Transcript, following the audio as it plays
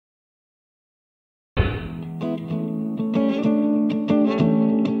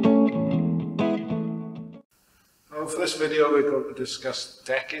for this video we're going to discuss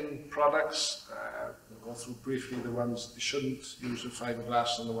decking products. We'll go through briefly the ones you shouldn't use with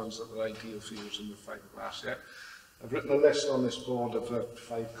fiberglass and the ones that are ideal for using with fiberglass. Yeah? I've written a list on this board of the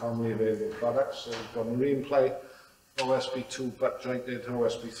 5 commonly available products. So we've got marine play, OSB2 butt jointed,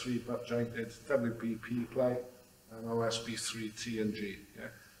 OSB3 butt jointed, WBP play, and OSB3 T&G. Yeah?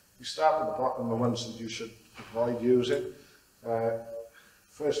 We start at the bottom, the ones that you should avoid using.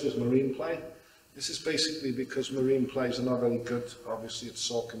 First is marine play. This is basically because marine plays are not very good. Obviously it's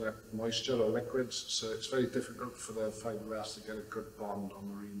soaking up moisture or liquids, so it's very difficult for the fiberglass to get a good bond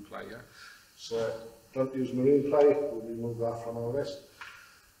on marine play. Yeah? So don't use marine play, we'll remove that from our list.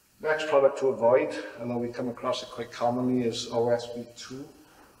 Next product to avoid, although we come across it quite commonly, is OSB2.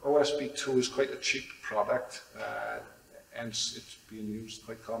 OSB2 is quite a cheap product, hence it's being used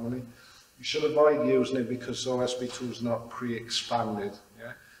quite commonly. You should avoid using it because OSB2 is not pre-expanded.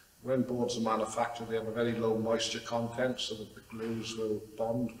 Yeah? When boards are manufactured, they have a very low moisture content so that the glues will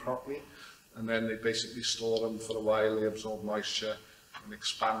bond properly, and then they basically store them for a while, they absorb moisture and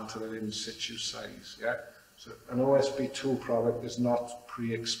expand to their in situ size. Yeah? So an OSB2 product is not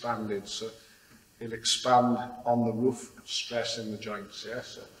pre-expanded, so it'll expand on the roof, stressing the joints. Yeah?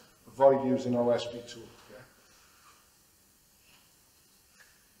 So avoid using OSB2. Yeah?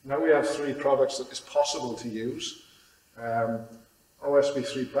 Now we have 3 products that is possible to use.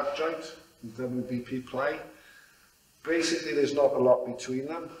 OSB3 butt joint and WBP play. Basically there's not a lot between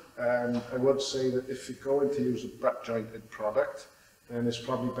them. I would say that if you're going to use a butt jointed product, then it's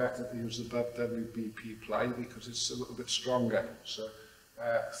probably better to use the WBP play because it's a little bit stronger. So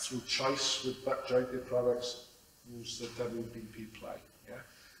through choice with butt jointed products, use the WBP play. Yeah?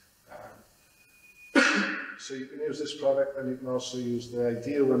 So you can use this product, and you can also use the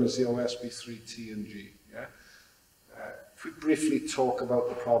ideal one is the OSB3 T&G. Yeah? If we briefly talk about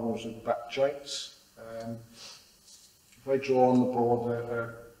the problems with butt joints, if I draw on the board,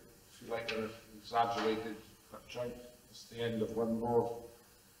 if you like, an exaggerated butt joint, it's the end of one board,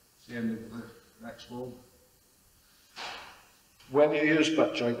 it's the end of the next board. When you use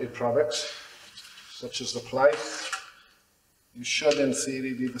butt jointed products, such as the play, you should in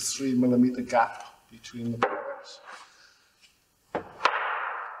theory leave a 3mm gap between the products.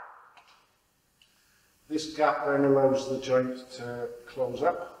 This gap then allows the joint to close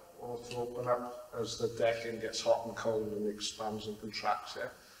up or to open up as the decking gets hot and cold and expands and contracts. Yeah?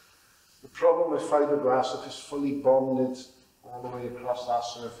 The problem with fiberglass, if it's fully bonded all the way across that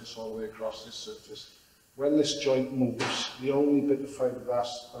surface, all the way across this surface, when this joint moves, the only bit of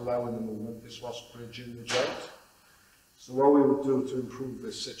fiberglass allowing the movement is what's bridging the joint. So what we would do to improve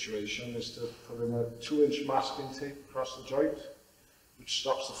this situation is to put in a 2-inch masking tape across the joint, which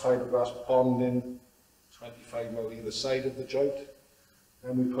stops the fiberglass bonding 25mm either side of the joint.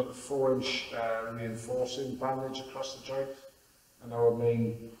 Then we put a 4-inch reinforcing bandage across the joint and our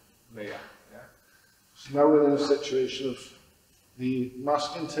main layer. Yeah? So now we're in a situation of the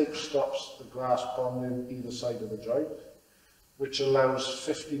masking tape stops the glass bonding either side of the joint, which allows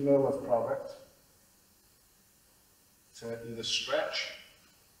 50mm of product to either stretch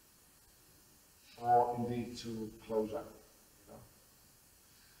or indeed to close out.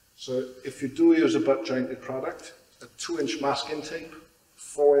 So if you do use a butt jointed product, a 2-inch masking tape,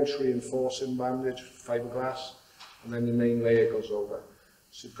 4-inch reinforcing bandage, fiberglass, and then the main layer goes over.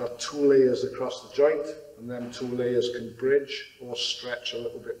 So you've got 2 layers across the joint, and then 2 layers can bridge or stretch a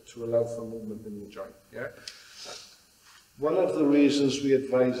little bit to allow for movement in the joint. Yeah? One of the reasons we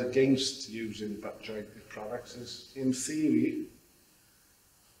advise against using butt jointed products is, in theory,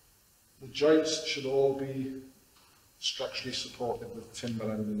 the joints should all be structurally supported with timber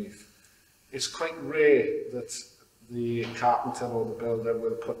underneath. It's quite rare that the carpenter or the builder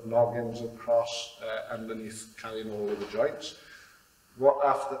will put noggins across underneath carrying all of the joints. What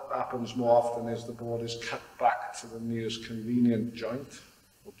happens more often is the board is cut back to the nearest convenient joint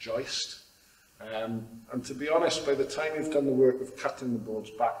or joist. And to be honest, by the time you've done the work of cutting the boards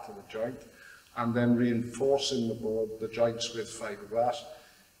back to the joint and then reinforcing the joints with fiberglass,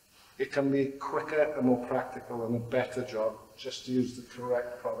 it can be quicker and more practical and a better job just to use the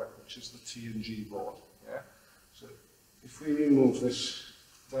correct product, which is the T&G board. Yeah? So if we remove this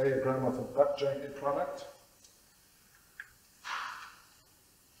diagram of a butt jointed product,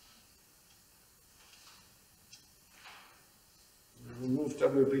 we remove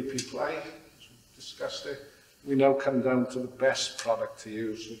WBP play, as we've discussed it, we now come down to the best product to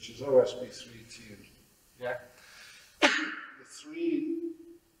use, which is OSB3 T&G. Yeah? The 3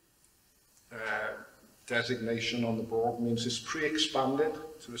 designation on the board means it's pre-expanded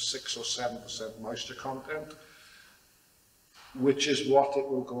to a 6 or 7% moisture content, which is what it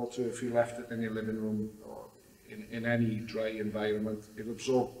will go to if you left it in your living room or in any dry environment. It'll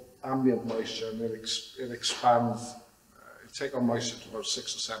absorb ambient moisture and it'll expand. It'll take on moisture to about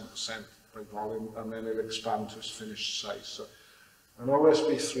 6 or 7% by volume, and then it'll expand to its finished size. So an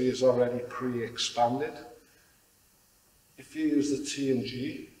OSB3 is already pre-expanded. If you use the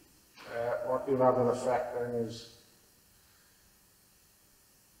T&G, what you'll have in effect then is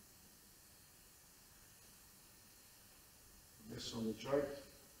this on the joint.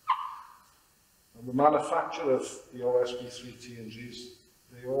 And the manufacturer of the OSB3 T&Gs,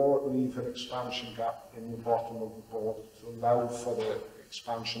 they all leave an expansion gap in the bottom of the board to allow for the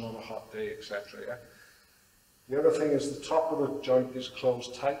expansion on a hot day, etc. Yeah? The other thing is the top of the joint is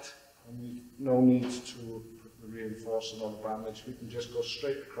closed tight, and no need to put the reinforcement on the bandage. We can just go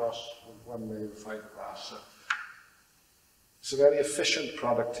straight across with one layer of fiberglass. So it's a very efficient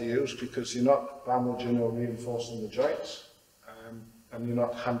product to use because you're not bandaging or reinforcing the joints, and you're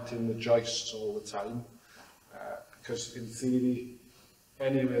not hunting the joists all the time. Because in theory,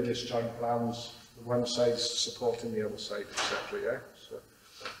 anywhere this joint lands, the one side's supporting the other side, etc. Yeah? So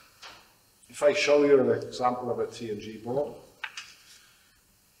if I show you an example of a T&G board,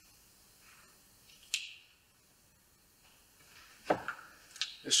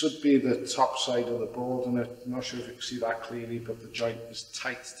 this would be the top side of the board, and I'm not sure if you can see that clearly, but the joint is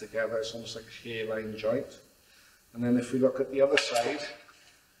tight together. It's almost like a hairline joint. And then if we look at the other side,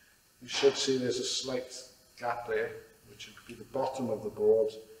 you should see there's a slight gap there, which would be the bottom of the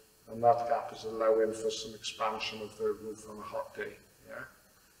board, and that gap is allowing for some expansion of the roof on a hot day. Yeah?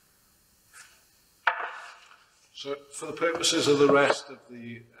 So for the purposes of the rest of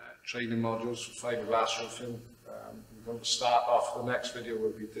the training modules for fiberglass roofing, we're going to start off. The next video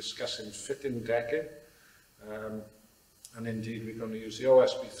we'll be discussing fitting decking, and indeed we're going to use the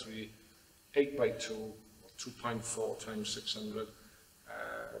OSB3 8x2 2.4 times 600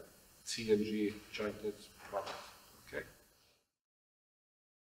 T&G jointed product. Okay.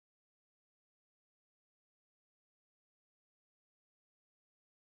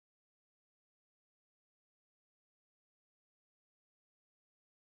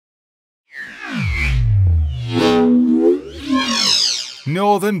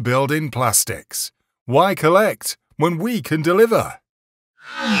 Northern Building Plastics. Why collect when we can deliver?